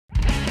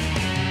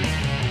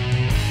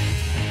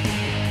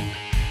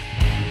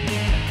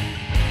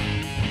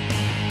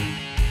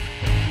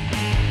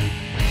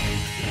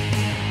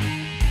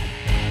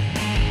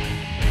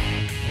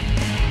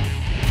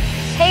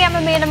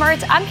Amanda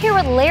Mertz. I'm here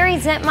with Larry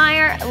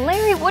Zentmeyer.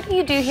 Larry, what do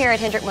you do here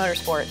at Hendrick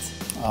Motorsports?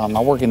 I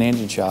work in the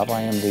engine shop.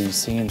 I am the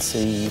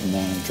CNC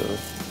manager,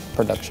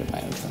 production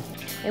manager.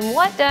 And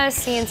what does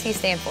CNC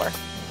stand for?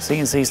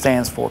 CNC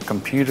stands for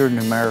Computer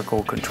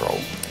Numerical Control.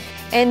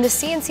 And the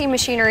CNC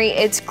machinery,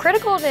 it's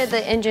critical to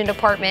the engine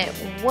department.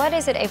 What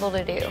is it able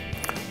to do?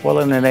 Well,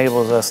 it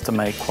enables us to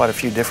make quite a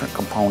few different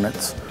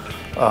components.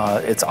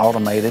 It's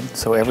automated,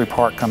 so every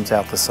part comes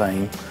out the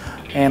same.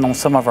 And on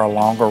some of our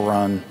longer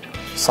run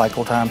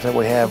cycle times that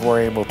we have, we're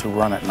able to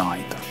run at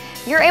night.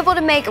 You're able to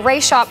make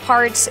race shop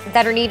parts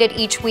that are needed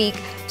each week.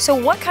 So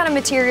what kind of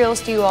materials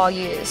do you all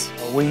use?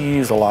 We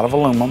use a lot of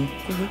aluminum,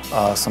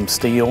 some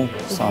steel,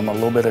 a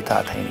little bit of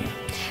titanium.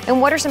 And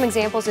what are some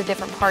examples of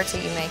different parts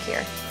that you make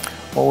here?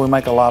 Well, we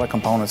make a lot of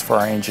components for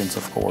our engines,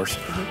 of course.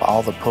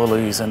 All the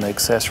pulleys and the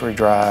accessory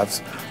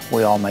drives,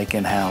 we all make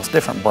in-house.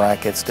 Different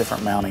brackets,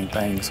 different mounting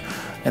things.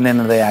 And then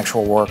the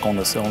actual work on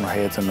the cylinder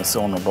heads and the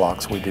cylinder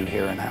blocks we do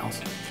here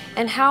in-house.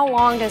 And how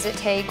long does it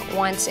take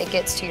once it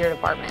gets to your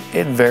department?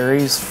 It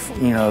varies,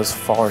 as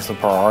far as the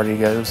priority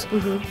goes.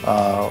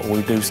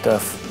 We do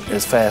stuff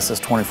as fast as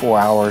 24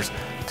 hours.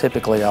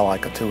 Typically, I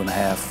like a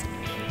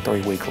 2.5,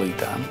 3 week lead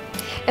time.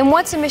 And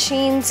once the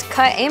machines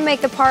cut and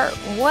make the part,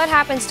 what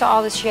happens to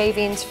all the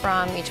shavings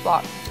from each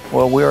block?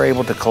 Well, we're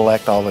able to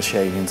collect all the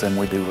shavings and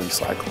we do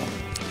recycle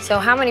them. So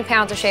how many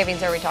pounds of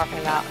shavings are we talking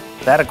about?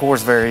 That, of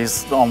course,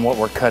 varies on what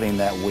we're cutting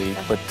that week,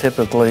 but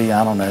typically,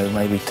 I don't know,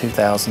 maybe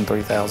 2,000,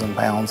 3,000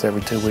 pounds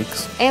every 2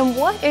 weeks. And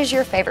what is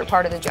your favorite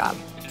part of the job?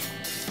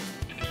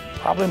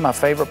 Probably my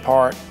favorite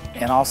part,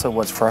 and also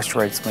what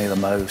frustrates me the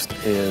most,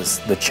 is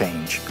the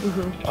change.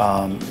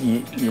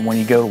 When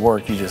you go to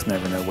work, you just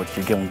never know what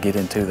you're going to get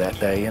into that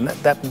day, and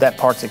that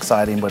part's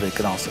exciting, but it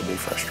can also be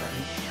frustrating.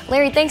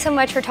 Larry, thanks so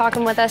much for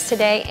talking with us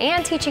today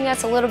and teaching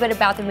us a little bit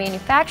about the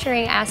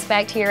manufacturing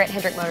aspect here at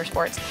Hendrick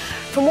Motorsports.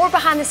 For more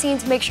behind the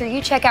scenes, make sure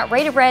you check out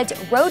Rated Red's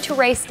Road to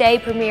Race Day,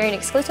 premiering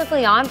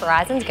exclusively on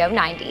Verizon's Go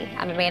 90.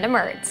 I'm Amanda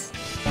Mertz.